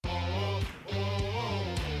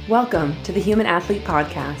Welcome to the Human Athlete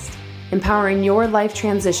Podcast, empowering your life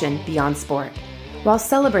transition beyond sport, while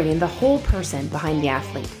celebrating the whole person behind the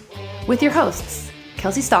athlete. With your hosts,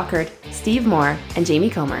 Kelsi Stockard, Steve Moore, and Jaime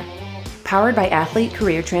Comer, powered by Athlete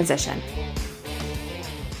Career Transition.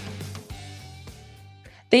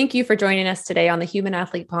 Thank you for joining us today on the Human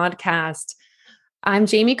Athlete Podcast. I'm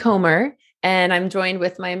Jaime Comer, and I'm joined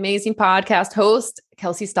with my amazing podcast host,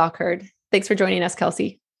 Kelsi Stockard. Thanks for joining us,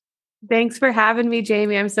 Kelsi. Thanks for having me,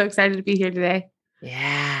 Jaime. I'm so excited to be here today.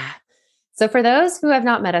 Yeah. So for those who have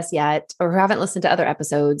not met us yet or who haven't listened to other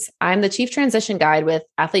episodes, I'm the Chief Transition Guide with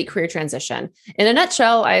Athlete Career Transition. In a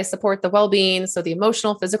nutshell, I support the well-being, so the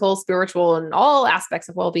emotional, physical, spiritual, and all aspects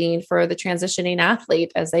of well-being for the transitioning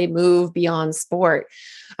athlete as they move beyond sport.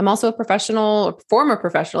 I'm also a former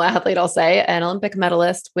professional athlete, I'll say, an Olympic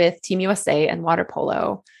medalist with Team USA and water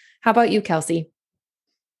polo. How about you, Kelsi?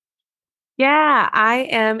 Yeah, I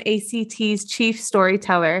am ACT's chief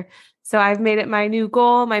storyteller. So I've made it my new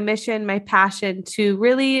goal, my mission, my passion to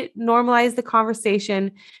really normalize the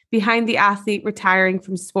conversation behind the athlete retiring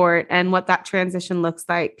from sport and what that transition looks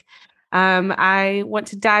like. I want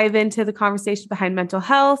to dive into the conversation behind mental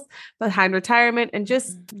health, behind retirement, and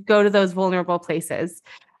just go to those vulnerable places.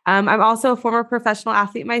 I'm also a former professional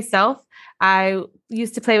athlete myself. I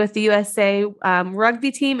used to play with the USA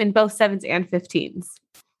rugby team in both 7s and 15s.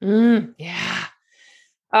 Yeah.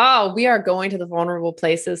 Oh, we are going to the vulnerable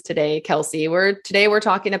places today, Kelsi. We're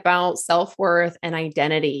talking about self-worth and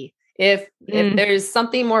identity. If there's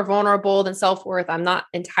something more vulnerable than self-worth, I'm not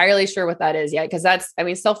entirely sure what that is yet. Because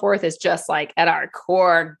self-worth is just like at our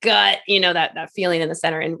core gut, that feeling in the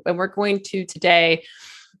center. And we're going to today,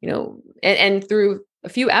 and through a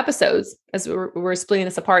few episodes as we're splitting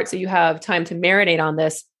this apart. So you have time to marinate on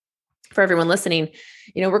this. For everyone listening,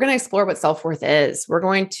 we're going to explore what self-worth is. We're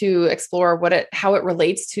going to explore how it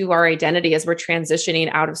relates to our identity as we're transitioning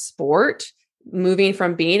out of sport, moving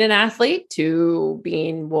from being an athlete to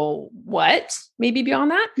being, maybe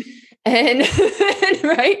beyond that. And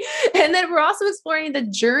right. And then we're also exploring the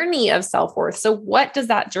journey of self-worth. So what does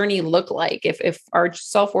that journey look like? If our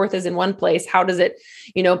self-worth is in one place, how does it,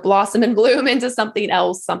 blossom and bloom into something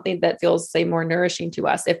else, something that feels, say, more nourishing to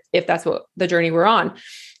us, if that's what the journey we're on.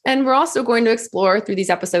 And we're also going to explore through these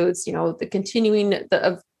episodes, the continuing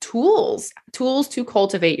of tools to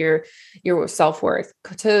cultivate your self-worth,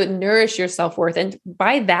 to nourish your self-worth. And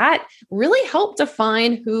by that, really help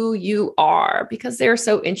define who you are because they're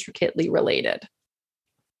so intricately related.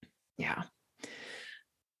 Yeah.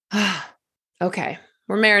 Okay.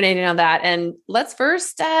 We're marinating on that. And let's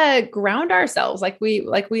first ground ourselves like we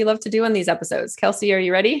love to do in these episodes. Kelsi, are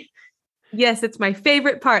you ready? Yes, it's my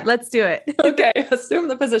favorite part. Let's do it. Okay. Assume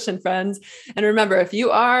the position, friends. And remember, if you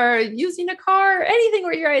are using a car, anything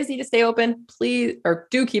where your eyes need to stay open, please, or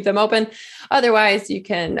do keep them open. Otherwise, you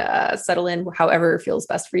can settle in however feels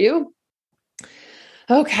best for you.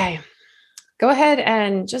 Okay. Go ahead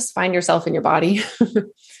and just find yourself in your body.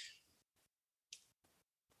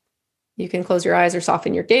 You can close your eyes or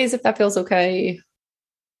soften your gaze if that feels okay.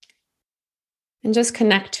 And just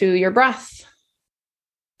connect to your breath.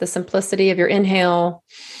 The simplicity of your inhale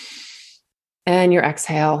and your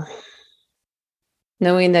exhale,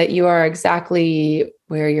 knowing that you are exactly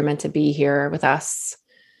where you're meant to be here with us,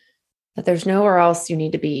 that there's nowhere else you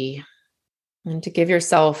need to be, and to give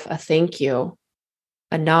yourself a thank you,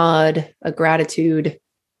 a nod, a gratitude,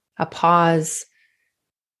 a pause,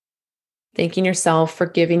 thanking yourself for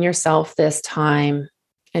giving yourself this time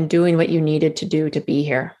and doing what you needed to do to be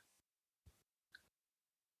here.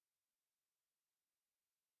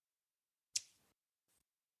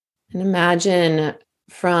 And imagine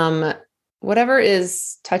from whatever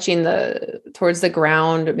is touching towards the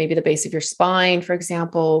ground, maybe the base of your spine, for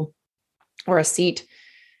example, or a seat.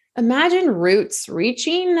 Imagine roots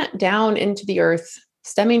reaching down into the earth,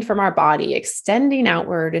 stemming from our body, extending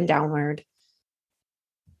outward and downward,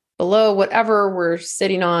 below whatever we're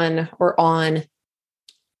sitting on or on,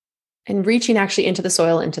 and reaching actually into the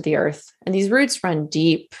soil, into the earth. And these roots run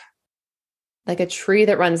deep, like a tree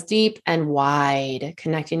that runs deep and wide,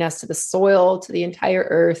 connecting us to the soil, to the entire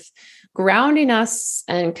earth, grounding us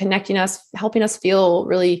and connecting us, helping us feel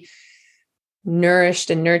really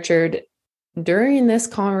nourished and nurtured during this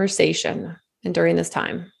conversation and during this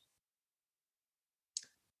time.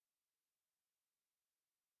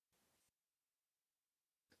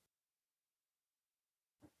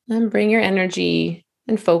 And bring your energy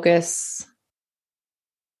and focus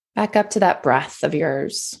back up to that breath of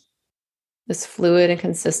yours. This fluid and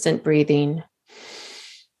consistent breathing.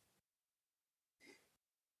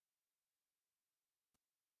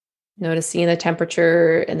 Noticing the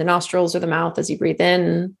temperature in the nostrils or the mouth as you breathe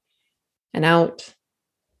in and out.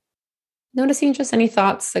 Noticing just any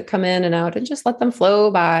thoughts that come in and out and just let them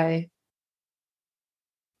flow by.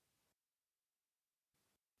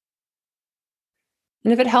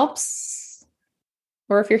 And if it helps,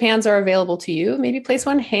 or if your hands are available to you, maybe place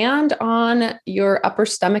one hand on your upper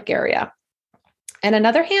stomach area and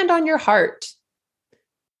another hand on your heart.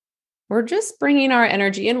 We're just bringing our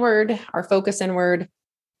energy inward, our focus inward,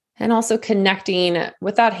 and also connecting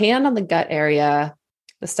with that hand on the gut area,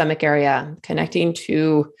 the stomach area, connecting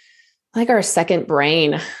to like our second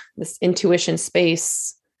brain, this intuition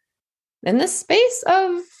space, and this space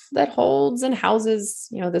of that holds and houses,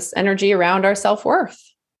 this energy around our self-worth.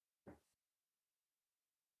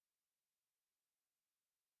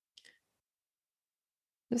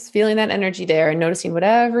 Just feeling that energy there and noticing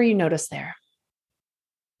whatever you notice there,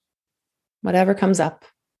 whatever comes up.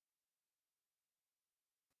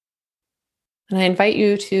 And I invite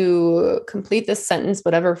you to complete this sentence,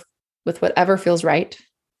 with whatever feels right.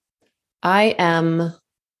 I am,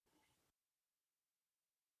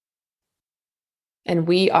 and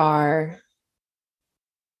we are.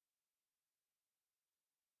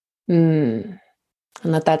 And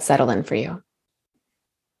let that settle in for you.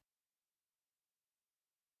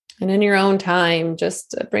 And in your own time,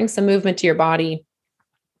 just bring some movement to your body.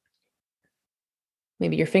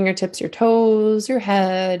 Maybe your fingertips, your toes, your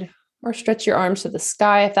head, or stretch your arms to the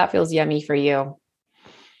sky if that feels yummy for you.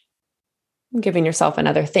 Giving yourself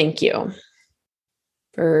another thank you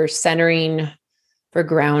for centering, for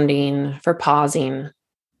grounding, for pausing,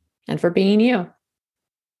 and for being you.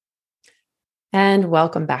 And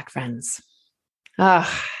welcome back, friends. How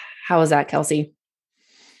was that, Kelsi?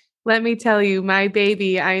 Let me tell you, my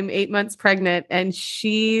baby, I'm 8 months pregnant and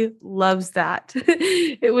she loves that.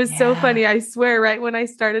 It was so funny. I swear, right when I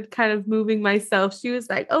started kind of moving myself, she was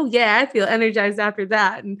like, oh yeah, I feel energized after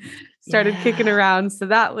that, and started kicking around. So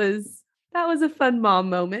that was a fun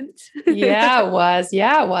mom moment. Yeah, it was.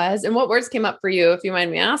 Yeah, it was. And what words came up for you, if you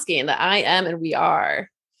mind me asking? The I am and we are.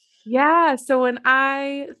 Yeah. So when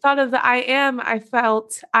I thought of the I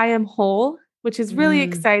felt I am whole, which is really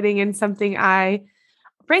exciting and something I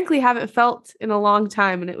frankly haven't felt in a long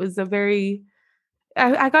time. And it was I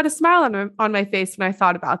got a smile on my face when I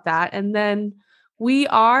thought about that. And then we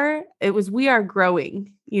are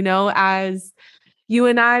growing, as you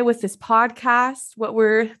and I with this podcast,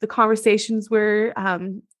 the conversations we're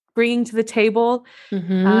bringing to the table,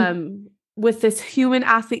 with this human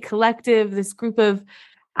athlete collective, this group of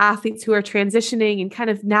athletes who are transitioning and kind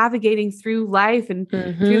of navigating through life and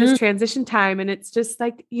through this transition time. And it's just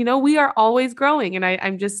like, we are always growing. And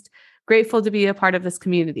I'm just grateful to be a part of this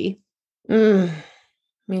community.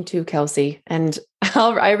 Me too, Kelsi. And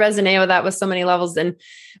I resonate with that with so many levels. And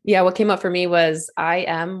yeah, what came up for me was I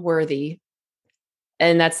am worthy.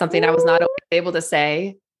 And that's something I was not able to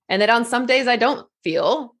say. And that on some days I don't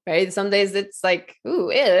feel, right? Some days it's like,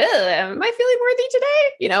 ooh, am I feeling worthy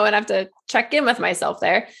today? And I have to check in with myself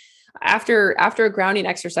there. After a grounding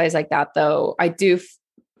exercise like that, though,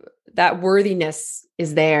 that worthiness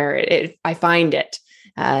is there. I find it.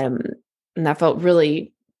 And that felt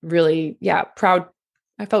really, really, proud.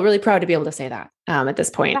 I felt really proud to be able to say that at this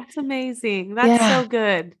point. That's amazing. That's so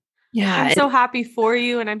good. Yeah. I'm so happy for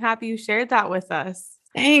you. And I'm happy you shared that with us.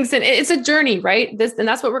 Thanks. And it's a journey, right? And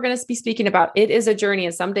that's what we're going to be speaking about. It is a journey.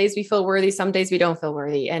 And some days we feel worthy. Some days we don't feel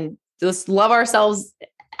worthy, and just love ourselves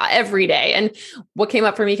every day. And what came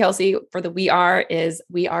up for me, Kelsi, for the we are is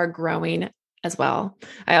we are growing as well.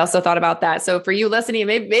 I also thought about that. So for you listening,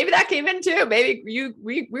 maybe that came in too. Maybe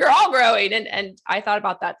we're all growing. And I thought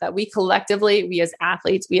about that we collectively, we as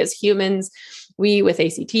athletes, we as humans, we with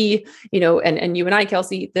ACT, and you and I,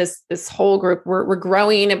 Kelsi, this whole group, we're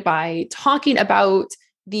growing by talking about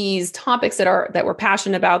these topics that we're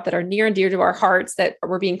passionate about, that are near and dear to our hearts, that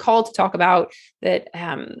we're being called to talk about, that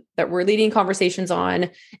we're leading conversations on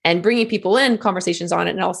and bringing people in conversations on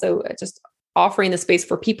it. And also just offering the space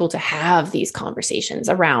for people to have these conversations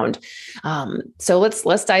around. So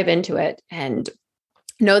let's dive into it, and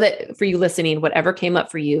know that for you listening, whatever came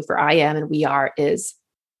up for you for I am and we are is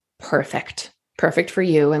perfect for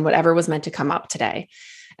you, and whatever was meant to come up today,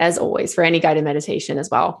 as always, for any guided meditation as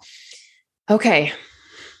well. Okay.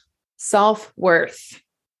 Self-worth.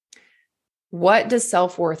 What does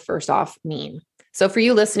self-worth first off mean? So for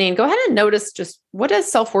you listening, go ahead and notice just what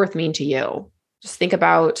does self-worth mean to you? Just think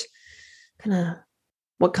about kind of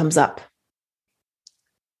what comes up.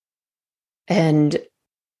 And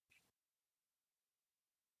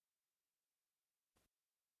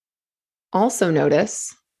also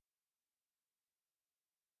notice,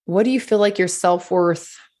 what do you feel like your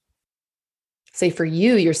self-worth, say for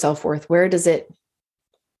you, your self-worth, what does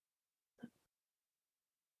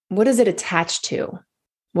it attach to?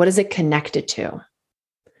 What is it connected to?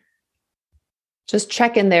 Just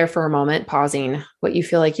check in there for a moment, pausing what you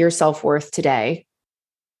feel like your self-worth today,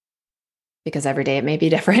 because every day it may be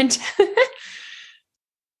different.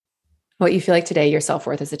 What you feel like today your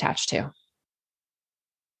self-worth is attached to.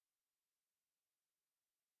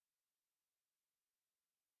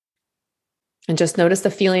 And just notice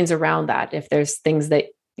the feelings around that. If there's things that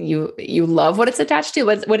you love what it's attached to,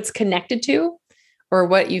 what it's connected to, or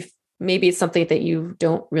what you maybe it's something that you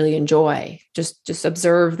don't really enjoy. Just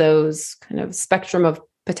observe those kind of spectrum of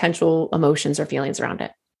potential emotions or feelings around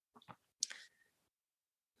it.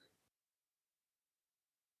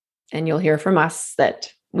 And you'll hear from us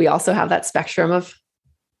that we also have that spectrum of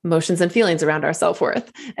emotions and feelings around our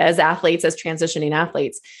self-worth as athletes, as transitioning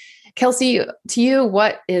athletes. Kelsi, to you,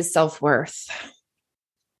 what is self-worth?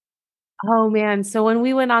 Oh man. So when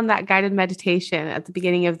we went on that guided meditation at the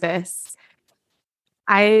beginning of this,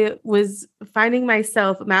 I was finding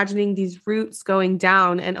myself imagining these roots going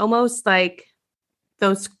down and almost like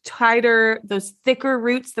those thicker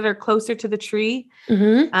roots that are closer to the tree,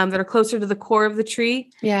 that are closer to the core of the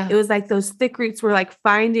tree. Yeah. It was like those thick roots were like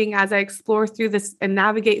finding, as I explore through this and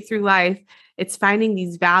navigate through life, it's finding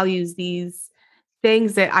these values, these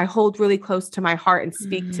things that I hold really close to my heart and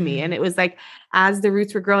speak to me. And it was like, as the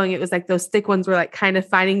roots were growing, it was like those thick ones were like kind of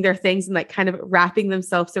finding their things and like kind of wrapping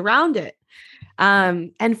themselves around it.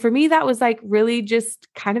 And for me, that was like really just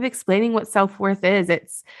kind of explaining what self-worth is.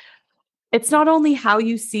 It's not only how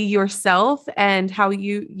you see yourself and how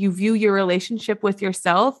you view your relationship with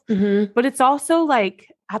yourself, but it's also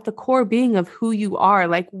like at the core being of who you are,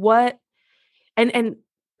 like what, and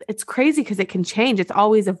it's crazy because it can change. It's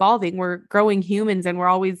always evolving. We're growing humans and we're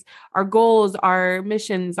always, our goals, our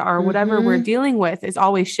missions, our whatever we're dealing with is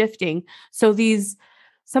always shifting. So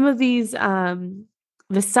some of these,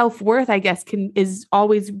 the self-worth, I guess, is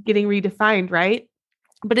always getting redefined, right?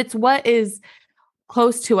 But it's what is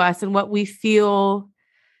close to us and what we feel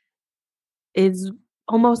is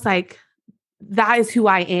almost like that is who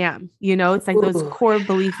I am. It's like those core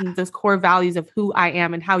beliefs and those core values of who I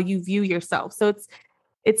am and how you view yourself. So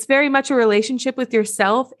it's very much a relationship with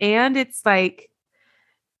yourself. And it's like,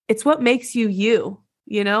 it's what makes you,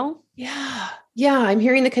 you know? Yeah. Yeah. I'm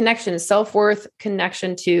hearing the connection, self-worth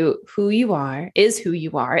connection to who you are,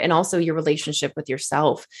 and also your relationship with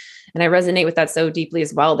yourself. And I resonate with that so deeply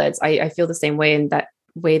as well, that I feel the same way, in that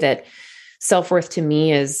way that self-worth to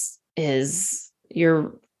me is it's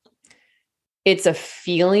a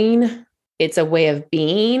feeling, it's a way of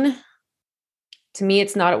being. To me,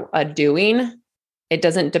 it's not a doing. It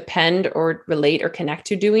doesn't depend or relate or connect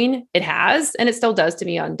to doing. It has, and it still does to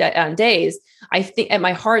me on days. I think at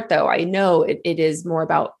my heart, though, I know it is more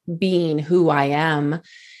about being who I am,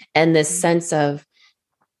 and this sense of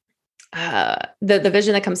the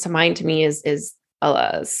vision that comes to mind to me is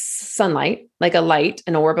sunlight, like a light,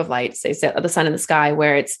 an orb of light, say the sun in the sky,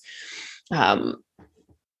 where it's a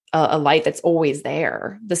light that's always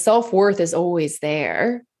there. The self-worth is always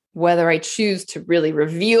there. Whether I choose to really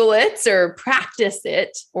reveal it or practice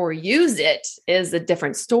it or use it is a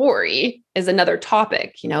different story, is another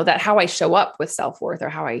topic, that how I show up with self-worth or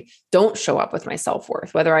how I don't show up with my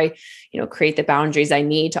self-worth, whether I, create the boundaries I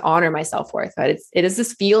need to honor my self-worth. But it is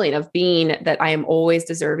this feeling of being that I am always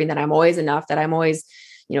deserving, that I'm always enough, that I'm always,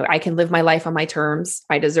 I can live my life on my terms.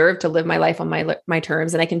 I deserve to live my life on my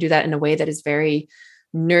terms. And I can do that in a way that is very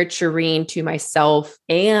nurturing to myself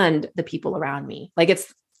and the people around me. Like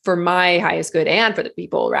it's for my highest good and for the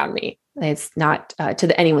people around me. It's not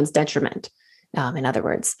to anyone's detriment. In other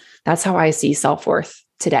words, that's how I see self-worth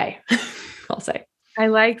today. I'll say. I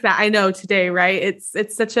like that. I know today, right?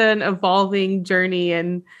 It's such an evolving journey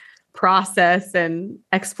and process and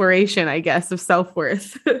exploration, I guess, of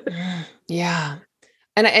self-worth. Yeah.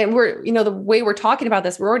 And we're, the way we're talking about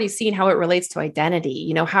this, we're already seeing how it relates to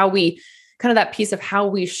identity, how we kind of that piece of how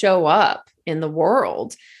we show up in the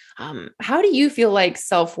world. How do you feel like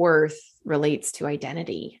self-worth relates to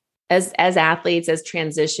identity as athletes, as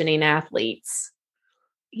transitioning athletes?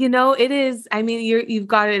 It is, I mean, you've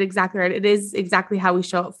got it exactly right. It is exactly how we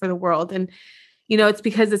show up for the world. And, it's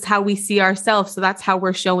because it's how we see ourselves. So that's how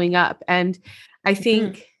we're showing up. And I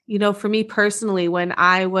think, for me personally, when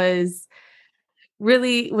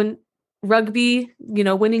rugby,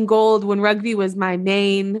 winning gold, when rugby was my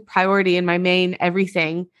main priority and my main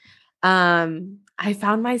everything, I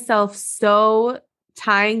found myself so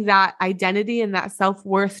tying that identity and that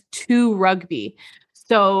self-worth to rugby.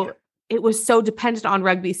 So it was so dependent on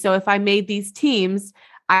rugby. So if I made these teams,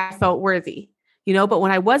 I felt worthy, but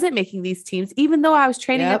when I wasn't making these teams, even though I was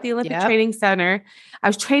training at the Olympic Training Center, I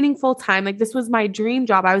was training full time. Like this was my dream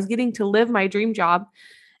job. I was getting to live my dream job.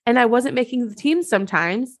 and I wasn't making the team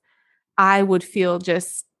sometimes, I would feel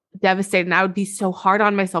just devastated. And I would be so hard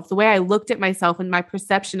on myself. The way I looked at myself and my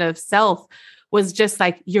perception of self was just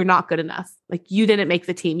like, you're not good enough. Like you didn't make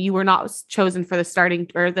the team. You were not chosen for the starting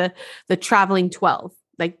or the traveling 12.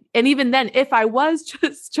 Like, and even then, if I was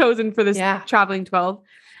just chosen for this traveling 12,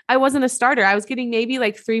 I wasn't a starter. I was getting maybe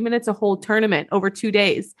like 3 minutes a whole tournament over 2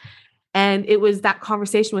 days. And it was that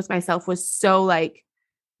conversation with myself was so like,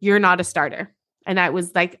 you're not a starter. And I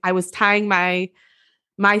was like, I was tying my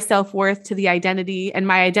self-worth to the identity and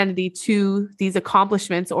my identity to these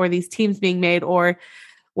accomplishments or these teams being made or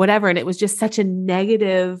whatever. And it was just such a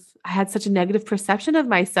negative, I had such a negative perception of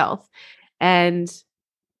myself. And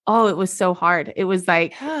oh, it was so hard. It was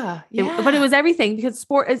like, but it was everything because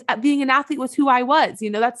sport is being an athlete was who I was,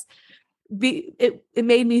 it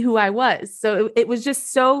made me who I was. So it was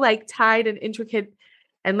just so like tied and intricate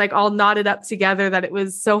and like all knotted up together that it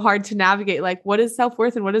was so hard to navigate. Like, what is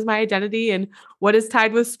self-worth and what is my identity and what is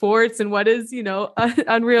tied with sports and what is,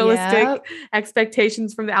 unrealistic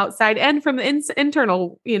expectations from the outside and from the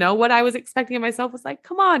internal, what I was expecting of myself was like,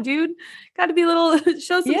 come on, dude, got to be a little,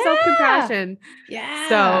 show some self-compassion. Yeah.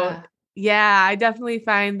 So yeah, I definitely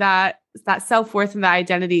find that self-worth and the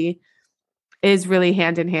identity is really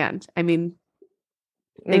hand in hand. I mean,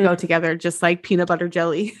 they go together just like peanut butter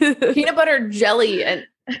jelly. Peanut butter jelly. And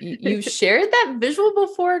you shared that visual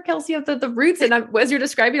before, Kelsi, of the roots. And as you're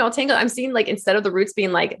describing all tangled, I'm seeing like, instead of the roots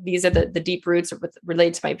being like, these are the deep roots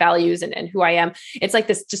related to my values and who I am, it's like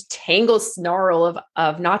this just tangled snarl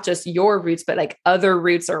of not just your roots, but like other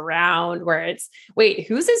roots around where it's, wait,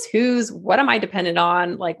 whose is whose? What am I dependent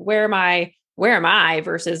on? Like, where am I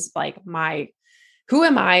versus like who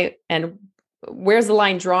am I? And where's the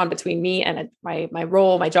line drawn between me and my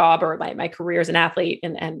role, my job, or my career as an athlete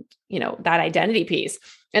and that identity piece.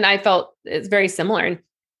 And I felt it's very similar.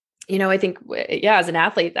 And, I think, as an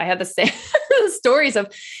athlete, I had the same stories of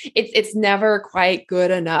it's never quite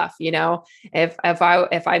good enough. If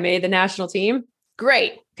I made the national team,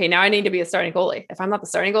 great. Okay. Now I need to be a starting goalie. If I'm not the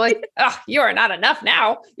starting goalie, you are not enough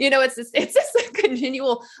now. It's just a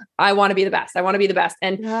continual, I want to be the best. I want to be the best.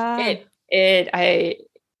 And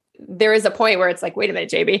there is a point where it's like, wait a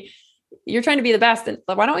minute, JB, you're trying to be the best. And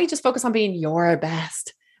why don't we just focus on being your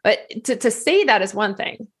best? But to say that is one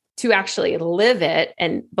thing, to actually live it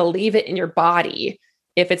and believe it in your body.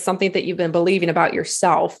 If it's something that you've been believing about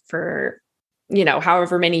yourself for,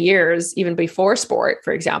 however many years, even before sport,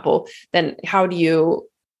 for example, then how do you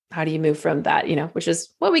move from that, which is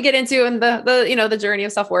what we get into in the journey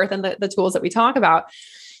of self-worth and the tools that we talk about.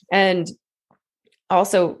 And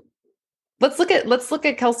also, Let's look at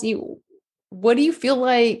Kelsi. What do you feel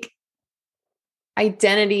like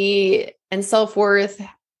identity and self-worth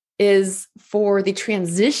is for the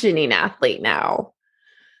transitioning athlete now?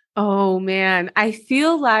 Oh man, I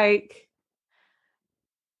feel like,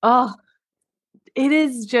 it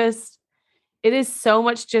is so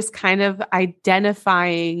much just kind of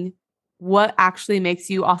identifying what actually makes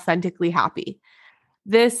you authentically happy.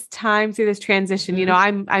 This time through this transition,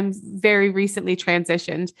 I'm very recently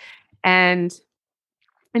transitioned. And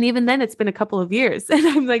even then it's been a couple of years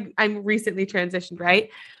and I'm recently transitioned. Right.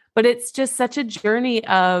 But it's just such a journey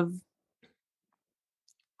of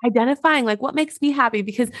identifying like what makes me happy,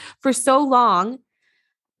 because for so long,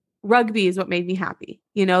 rugby is what made me happy.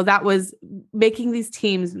 That was making these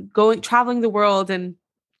teams, traveling the world and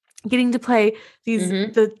getting to play these,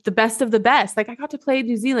 the best of the best. Like I got to play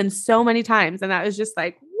New Zealand so many times and that was just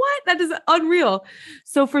like, what? That is unreal.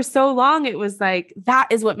 So for so long, it was like, that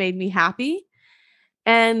is what made me happy.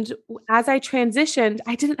 And as I transitioned,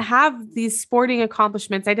 I didn't have these sporting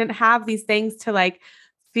accomplishments. I didn't have these things to like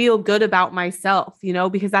feel good about myself,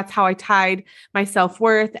 because that's how I tied my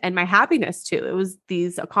self-worth and my happiness to. It was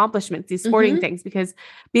these accomplishments, these sporting things, because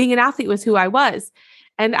being an athlete was who I was.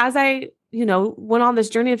 And as I, went on this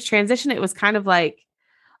journey of transition, it was kind of like,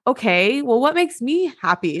 okay, well, what makes me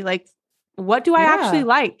happy? Like, what do I actually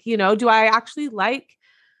like? Do I actually like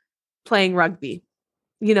playing rugby?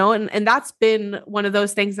 And that's been one of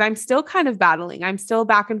those things that I'm still kind of battling. I'm still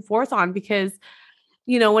back and forth on, because,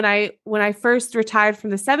 when I first retired from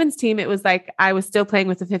the sevens team, it was like, I was still playing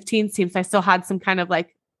with the 15s team. So I still had some kind of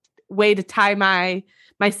like way to tie my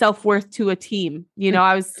self-worth to a team.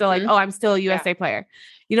 I was still like, oh, I'm still a USA player,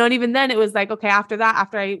 and even then it was like, okay, after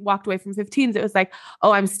I walked away from 15s, it was like,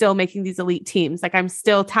 oh, I'm still making these elite teams. Like I'm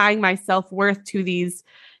still tying my self-worth to these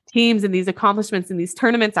teams and these accomplishments and these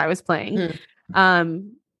tournaments I was playing.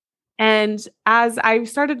 And as I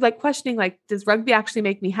started like questioning, like, does rugby actually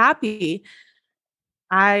make me happy?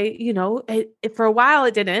 For a while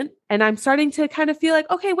it didn't. And I'm starting to kind of feel like,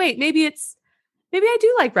 okay, wait, maybe it's maybe I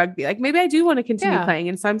do like rugby. Like maybe I do want to continue playing.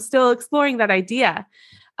 And so I'm still exploring that idea.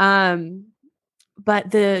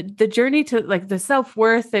 But the journey to like the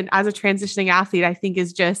self-worth and as a transitioning athlete, I think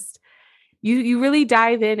is just, you really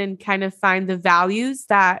dive in and kind of find the values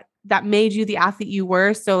that made you the athlete you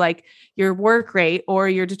were. So like your work rate or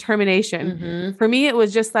your determination. For me, it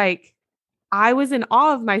was just like, I was in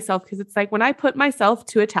awe of myself because it's like when I put myself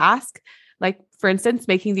to a task, like for instance,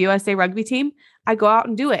 making the USA rugby team, I go out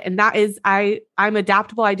and do it. And that is, I'm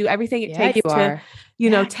adaptable. I do everything it takes to,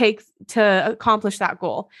 take to accomplish that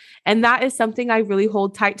goal. And that is something I really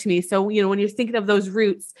hold tight to me. So, when you're thinking of those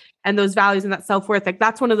roots and those values and that self-worth, like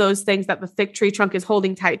that's one of those things that the thick tree trunk is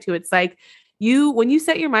holding tight to. It's like when you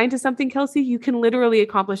set your mind to something, Kelsi, you can literally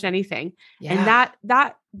accomplish anything. Yeah. And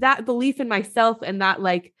that belief in myself and that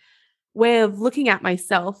like way of looking at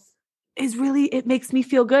myself is really, it makes me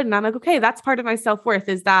feel good. And I'm like, okay, that's part of my self-worth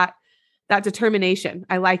is that determination.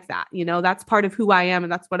 I like that, that's part of who I am.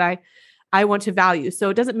 And that's what I want to value. So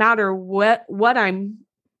it doesn't matter what I'm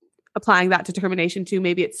applying that determination to.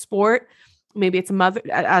 Maybe it's sport, maybe it's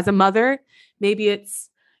as a mother, maybe it's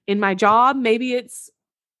in my job, maybe it's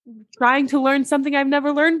trying to learn something I've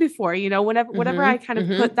never learned before, whatever I kind of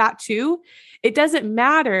put that to, it doesn't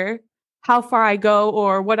matter how far I go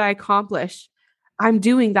or what I accomplish. I'm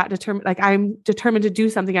doing that I'm determined to do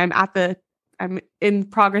something. I'm in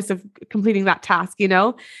progress of completing that task,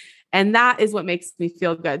 and that is what makes me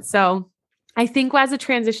feel good. So I think as a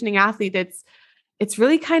transitioning athlete, it's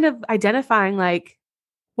really kind of identifying like,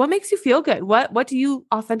 what makes you feel good? What do you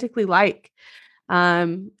authentically like?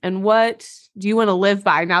 And what do you want to live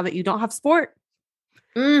by now that you don't have sport?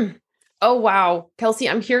 Oh, wow.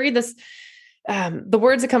 Kelsi, I'm hearing this. The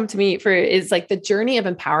words that come to me is like the journey of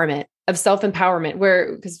empowerment, of self-empowerment,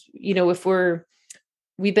 where, because, if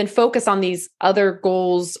we've been focused on these other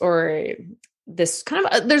goals or this kind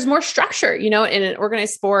of, there's more structure, in an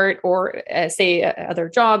organized sport or say other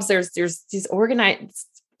jobs, there's these organized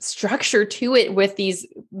structure to it with these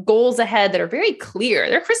goals ahead that are very clear.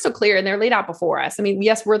 They're crystal clear and they're laid out before us. I mean,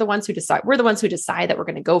 yes, we're the ones who decide. We're the ones who decide that we're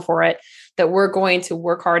going to go for it, that we're going to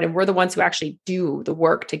work hard, and we're the ones who actually do the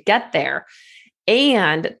work to get there.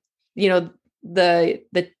 And,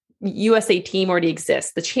 the USA team already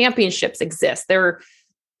exists. The championships exist. They're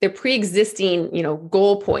pre-existing,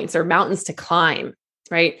 goal points or mountains to climb.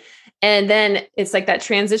 Right. And then it's like that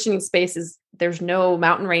transitioning space there's no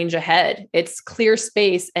mountain range ahead. It's clear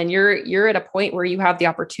space. And you're at a point where you have the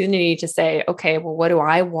opportunity to say, okay, well, what do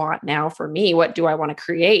I want now for me? What do I want to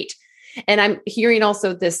create? And I'm hearing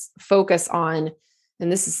also this focus on,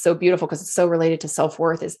 and this is so beautiful because it's so related to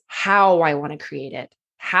self-worth, is how I want to create it.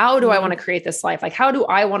 How do I want to create this life? Like, how do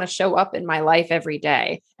I want to show up in my life every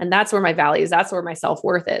day? And that's where my values, that's where my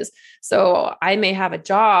self-worth is. So I may have a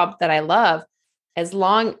job that I love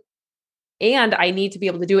and I need to be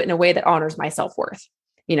able to do it in a way that honors my self-worth,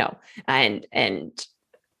 and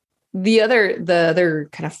the other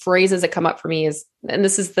kind of phrases that come up for me is, and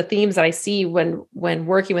this is the themes that I see when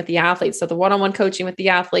working with the athletes. So the one-on-one coaching with the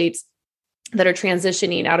athletes that are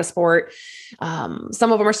transitioning out of sport.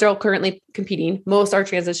 Some of them are still currently competing. Most are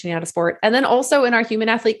transitioning out of sport. And then also in our Human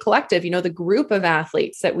Athlete Collective, the group of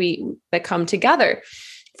athletes that come together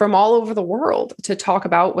from all over the world to talk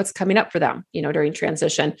about what's coming up for them, during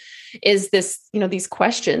transition, is this, these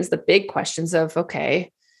questions, the big questions of,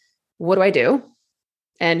 okay, what do I do?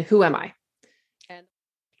 And who am I? And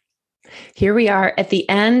here we are at the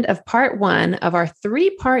end of part 1 of our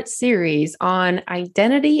 3-part series on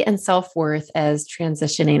identity and self-worth as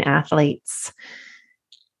transitioning athletes.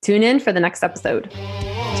 Tune in for the next episode.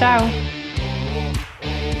 Ciao.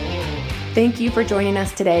 Thank you for joining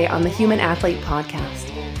us today on the Human Athlete Podcast.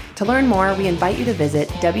 To learn more, we invite you to visit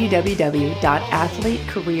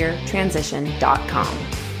www.athletecareertransition.com.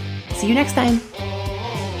 See you next time.